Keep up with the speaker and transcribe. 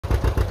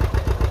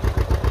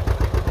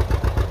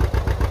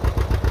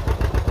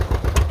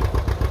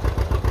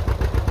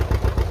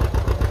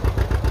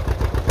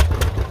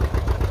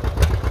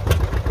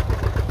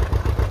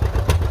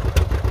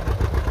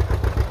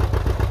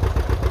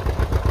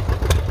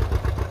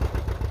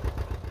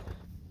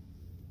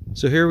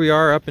So here we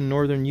are up in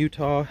northern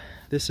Utah.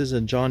 This is a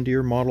John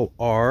Deere Model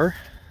R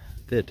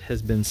that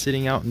has been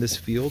sitting out in this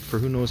field for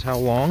who knows how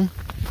long.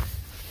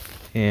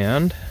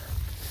 And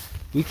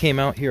we came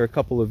out here a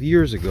couple of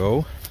years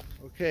ago.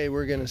 Okay,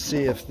 we're gonna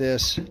see if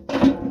this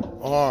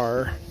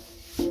R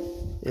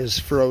is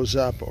froze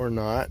up or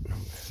not.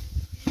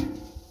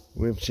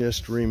 We've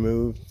just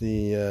removed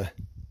the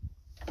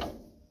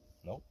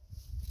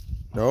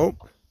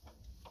Nope.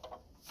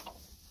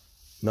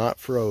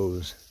 Not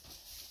froze.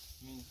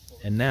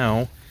 And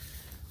now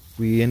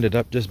we ended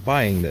up just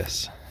buying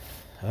this.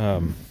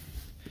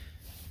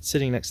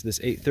 Sitting next to this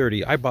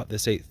 830. I bought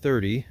this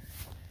 830,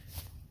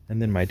 and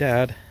then my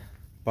dad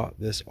bought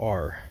this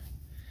R.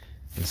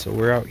 And so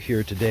we're out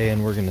here today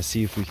and we're gonna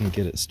see if we can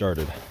get it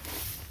started.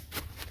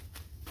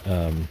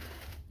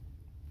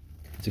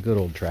 It's a good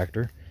old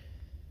tractor.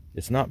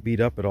 It's not beat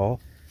up at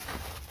all.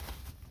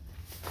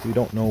 We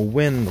don't know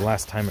when the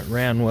last time it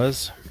ran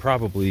was.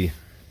 Probably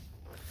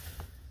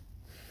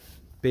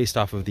based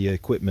off of the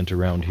equipment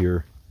around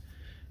here.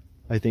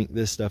 I think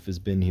this stuff has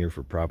been here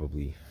for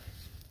probably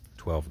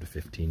 12 to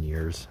 15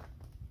 years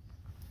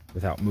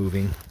without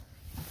moving.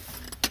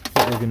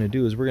 What we're gonna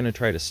do is we're gonna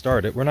try to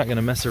start it. We're not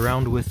gonna mess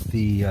around with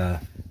the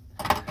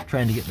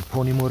trying to get the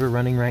pony motor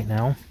running right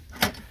now.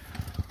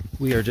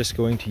 We are just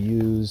going to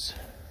use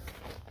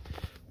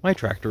my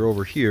tractor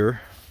over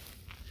here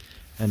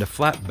and a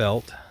flat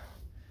belt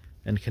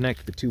and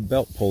connect the two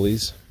belt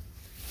pulleys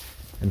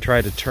and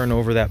try to turn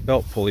over that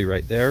belt pulley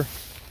right there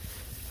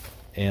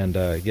and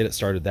get it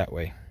started that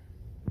way.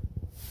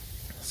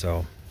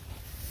 So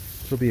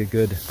it'll be a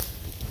good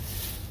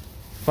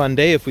fun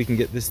day if we can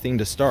get this thing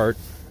to start.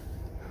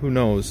 Who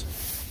knows?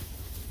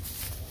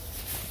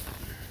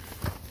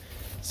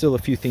 Still a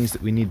few things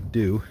that we need to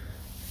do,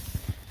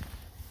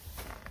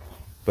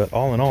 but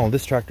all in all,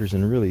 this tractor's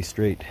in really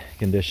straight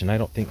condition. I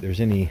don't think there's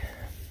any,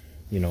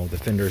 you know, the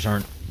fenders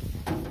aren't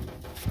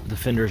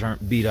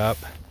beat up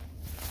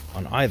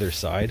on either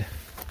side.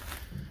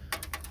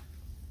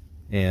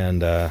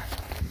 And let's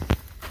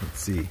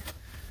see,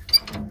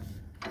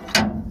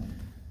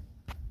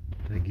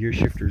 the gear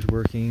shifter's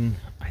working.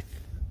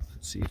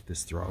 Let's see if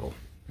this throttle,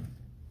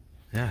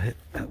 yeah,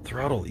 that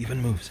throttle even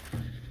moves.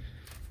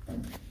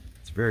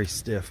 It's very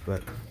stiff,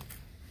 but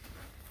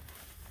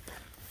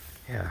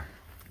yeah,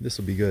 this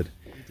will be good.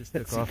 We just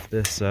took off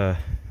this air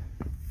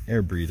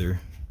breather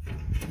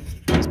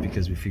just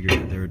because we figured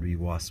that there would be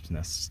wasps'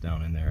 nests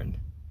down in there, and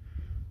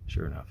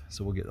sure enough.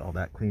 So we'll get all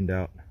that cleaned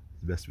out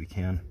as best we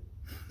can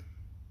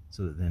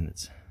so that then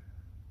it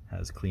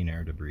has clean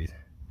air to breathe.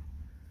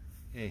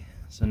 Okay,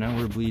 so now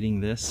we're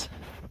bleeding this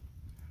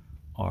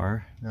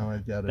R. Now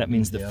I've got that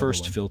means the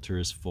first filter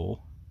is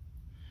full.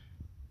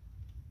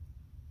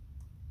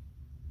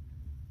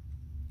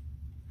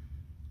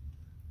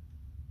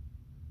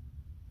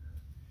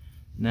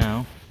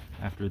 Now,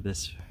 after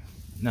this,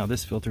 now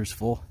this filter is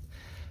full.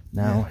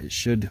 Now it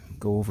should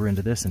go over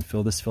into this and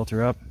fill this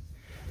filter up,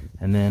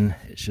 and then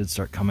it should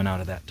start coming out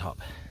of that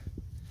top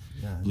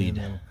bleed.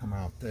 It'll come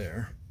out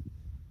there.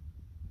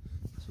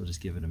 So we'll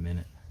just give it a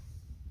minute.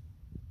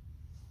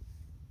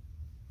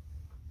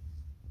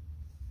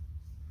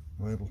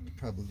 Well, it'll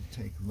probably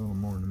take a little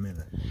more than a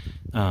minute.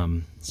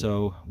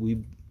 So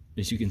we,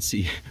 as you can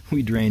see,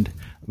 we drained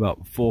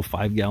about full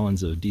 5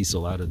 gallons of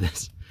diesel out of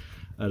this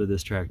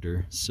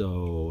tractor.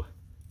 So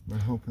we're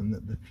hoping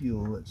that the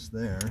fuel that's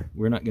there.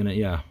 We're not gonna,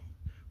 yeah,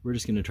 we're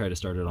just gonna try to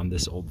start it on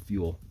this old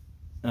fuel.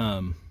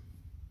 I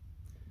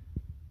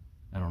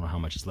don't know how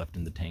much is left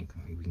in the tank.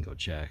 We can go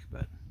check,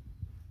 but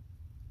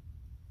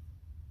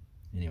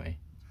anyway.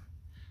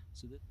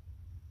 So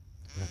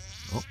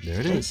oh, there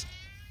it is.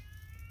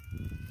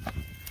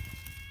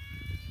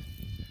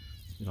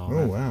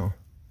 Oh, wow.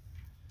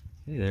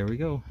 Hey, there we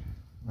go.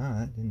 Wow,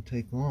 that didn't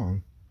take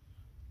long.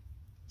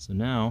 So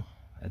now,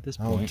 at this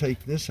point, I'll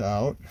take this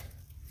out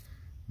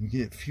and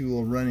get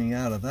fuel running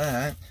out of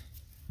that.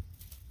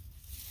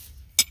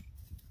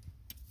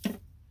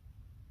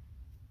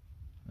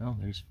 Well,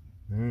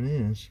 there it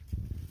is.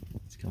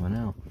 It's coming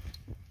out.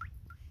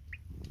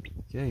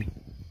 Okay.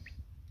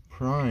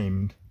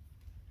 Primed.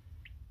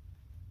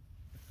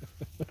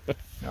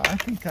 Now I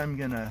think I'm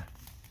gonna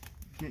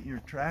get your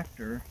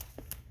tractor.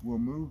 We'll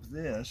move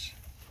this.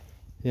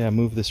 Yeah,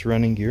 move this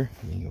running gear.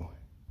 There you go.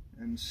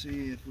 And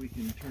see if we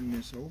can turn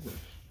this over.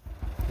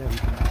 Yeah, we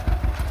can.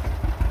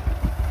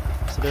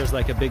 So there's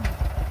like a big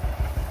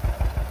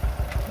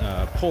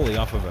pulley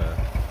off of a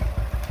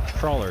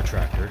crawler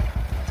tractor.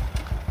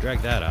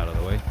 Drag that out of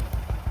the way.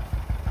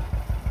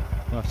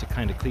 We'll have to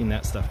kind of clean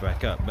that stuff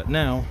back up. But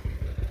now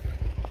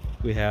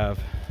we have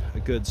a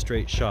good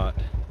straight shot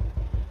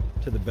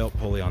to the belt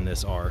pulley on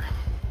this R.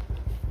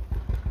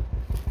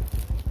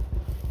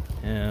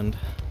 And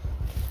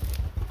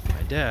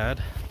my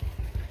dad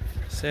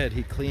said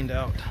he cleaned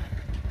out.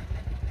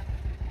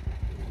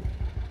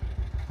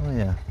 Oh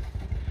yeah,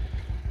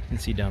 you can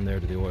see down there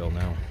to the oil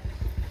now.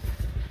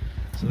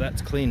 So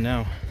that's clean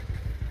now.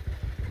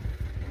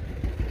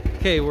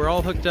 Okay, we're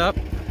all hooked up.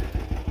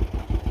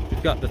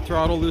 got the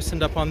throttle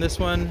loosened up on this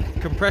one.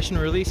 Compression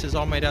release is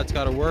all my dad's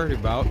got to worry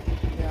about.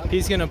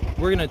 Yeah.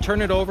 We're gonna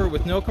turn it over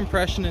with no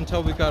compression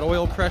until we've got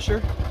oil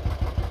pressure.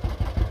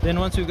 Then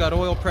once we've got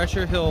oil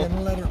pressure, he'll...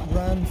 Gonna let it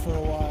run for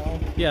a while.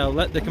 Yeah,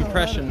 let the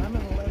compression... I'm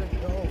gonna let it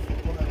go for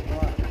quite a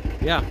while.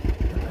 Yeah.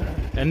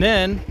 And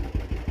then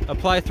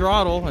apply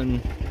throttle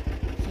and... See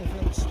if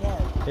it'll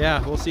start.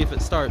 Yeah, we'll see if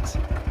it starts.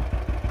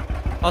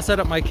 I'll set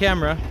up my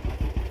camera.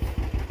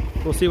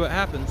 We'll see what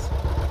happens.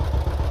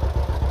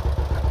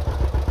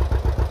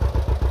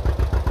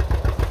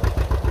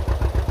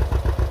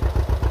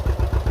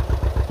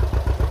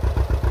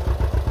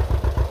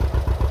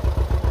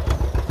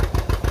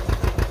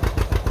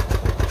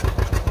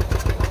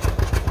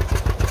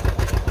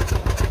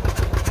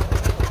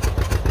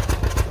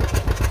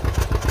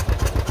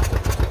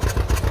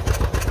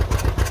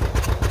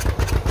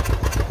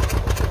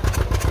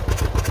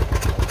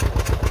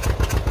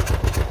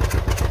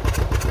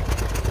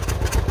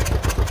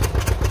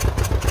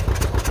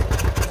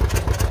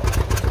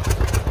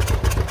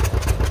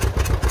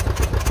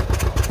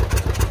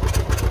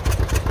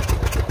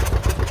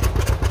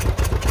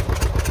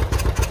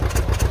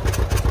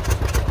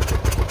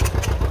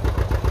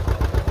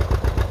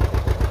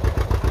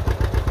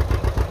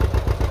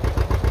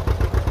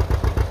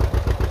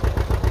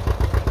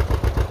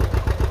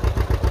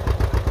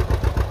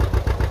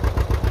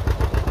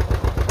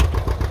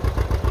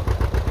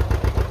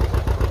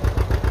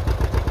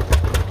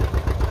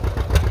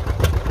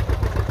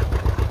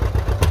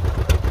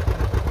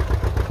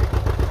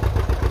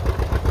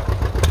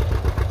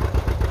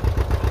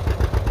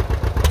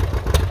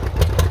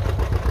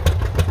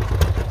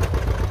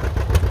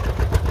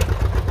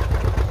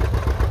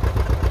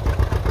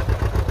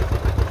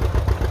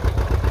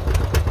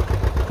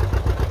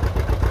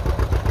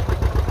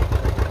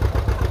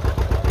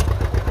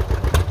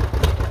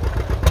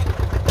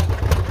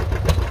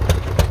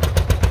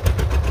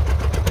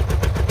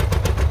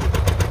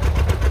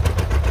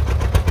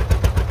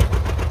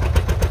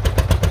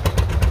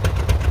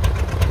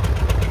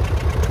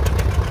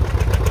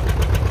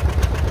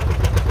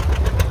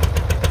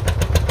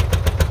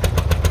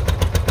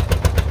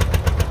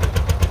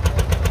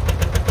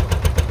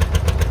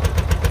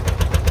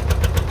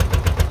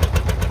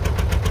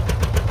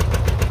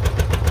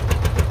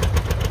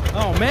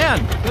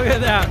 Man, look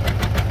at that.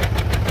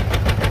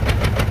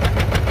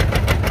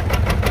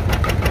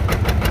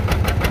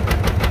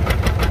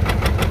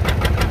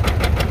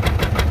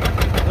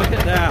 Look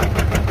at that.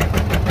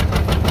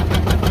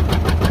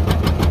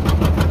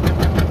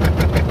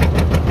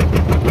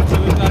 So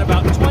we've got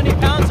about 20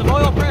 pounds of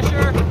oil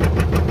pressure.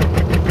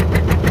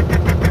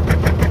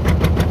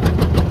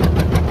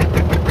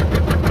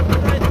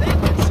 I think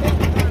it's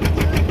hitting on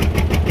 30.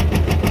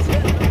 It's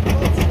hitting on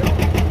both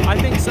cylinders. I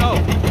think so.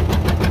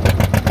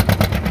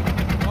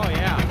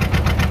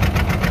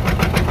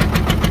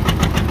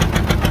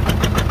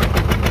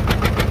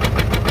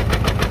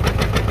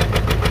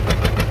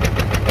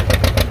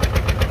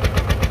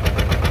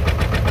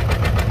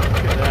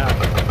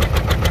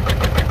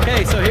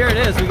 So here it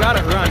is, we got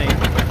it running.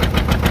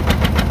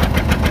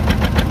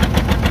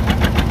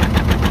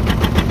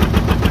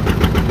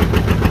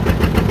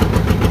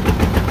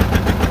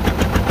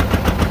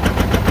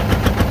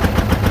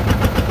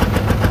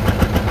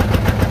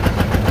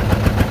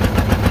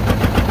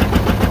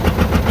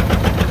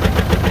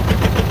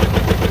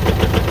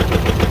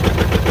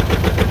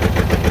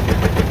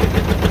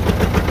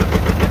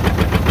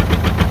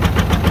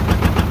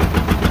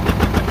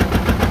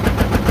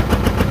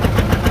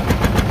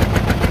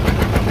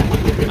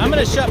 I'm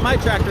going to shut my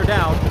tractor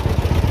down.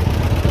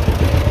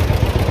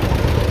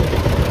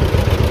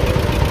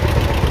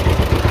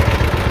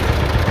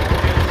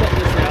 Shut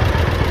this down.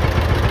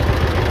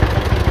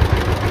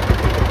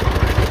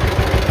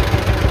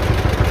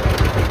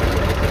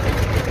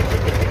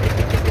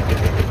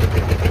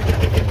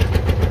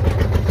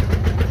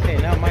 Okay,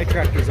 now my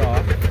tractor's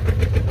off.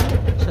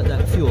 Shut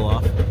that fuel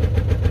off.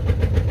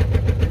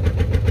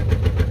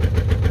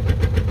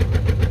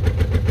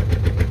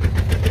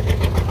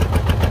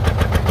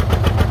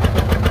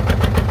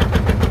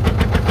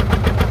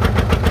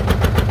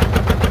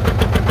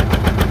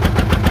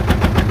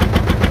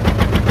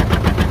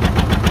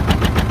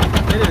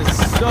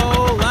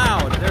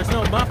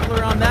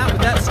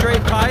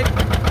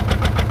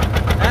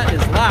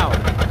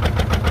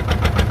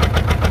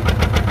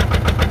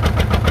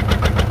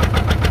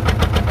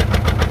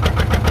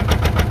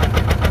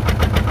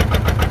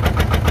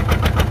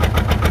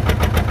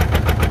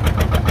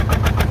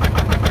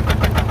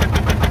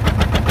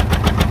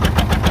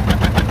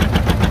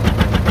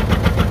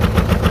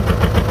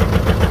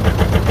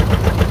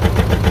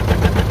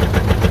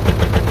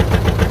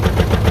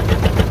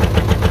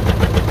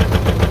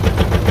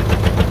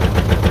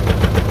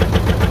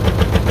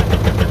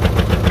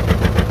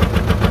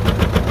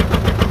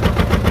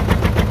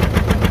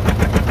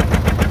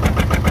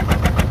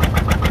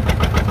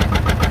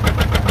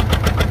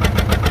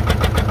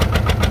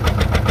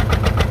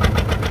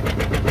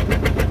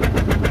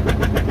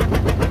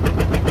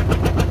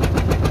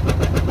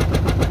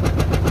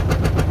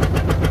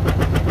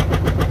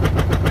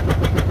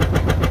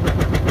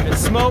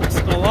 smokes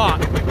a lot,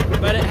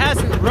 but it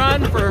hasn't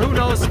run for who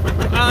knows,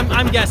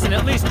 I'm guessing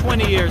at least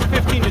 20 years,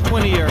 15 to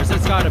 20 years,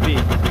 it's got to be.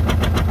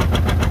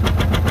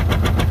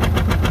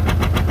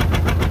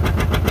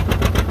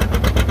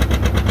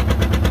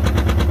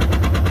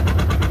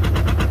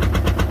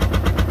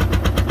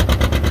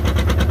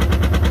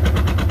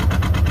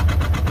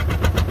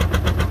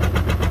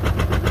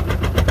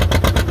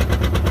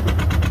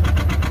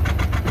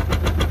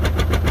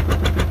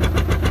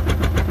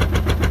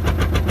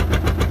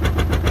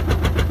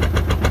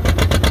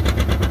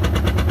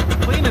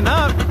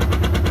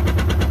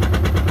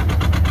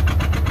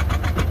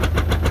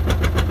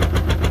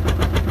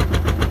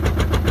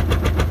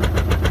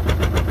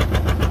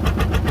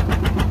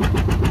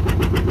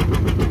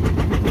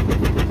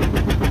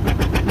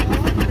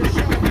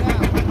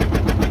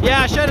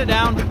 Yeah, shut it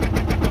down.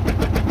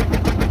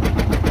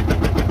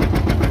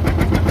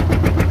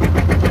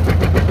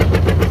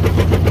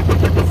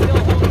 It's still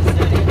holding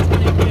steady at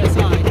 20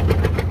 psi.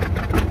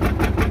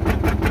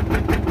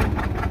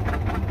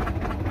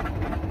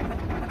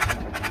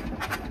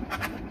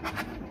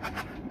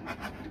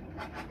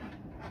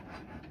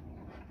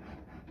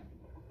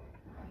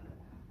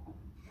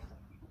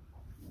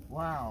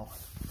 Wow.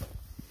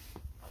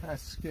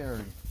 That's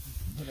scary,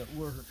 but it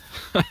worked.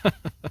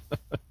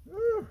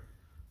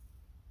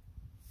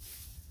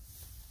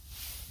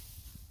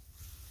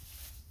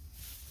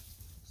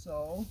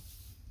 So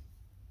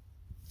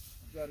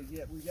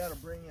we got to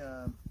bring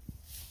an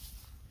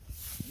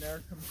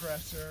air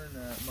compressor and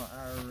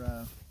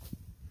our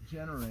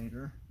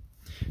generator.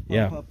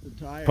 Pump up the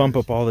tires. Pump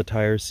up all the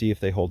tires, see if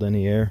they hold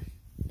any air,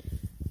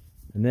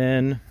 and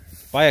then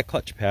buy a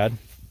clutch pad.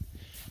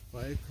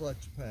 And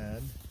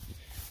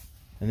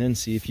then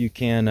see if you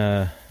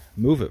can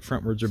move it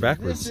frontwards or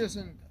backwards.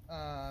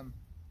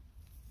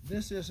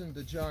 This isn't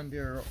the John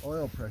Deere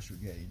oil pressure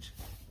gauge.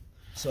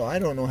 So I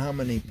don't know how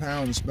many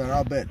pounds, but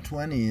I'll bet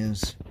 20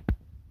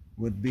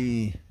 would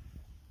be.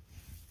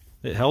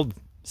 It held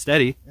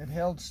steady. It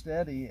held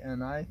steady,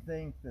 and I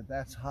think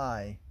that's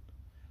high.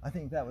 I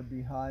think that would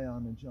be high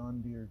on a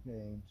John Deere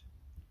gauge.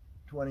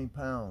 20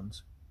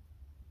 pounds.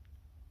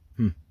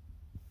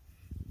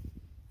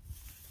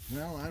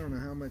 Well, I don't know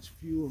how much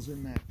fuel's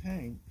in that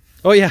tank.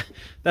 Oh yeah,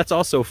 that's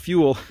also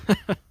fuel.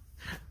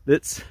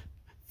 That's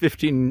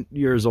 15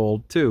 years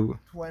old too.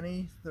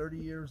 20, 30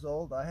 years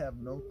old? I have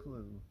no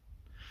clue.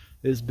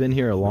 It's been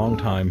here a long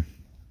time.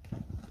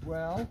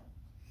 Well,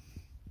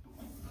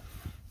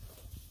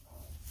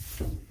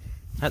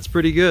 that's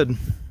pretty good.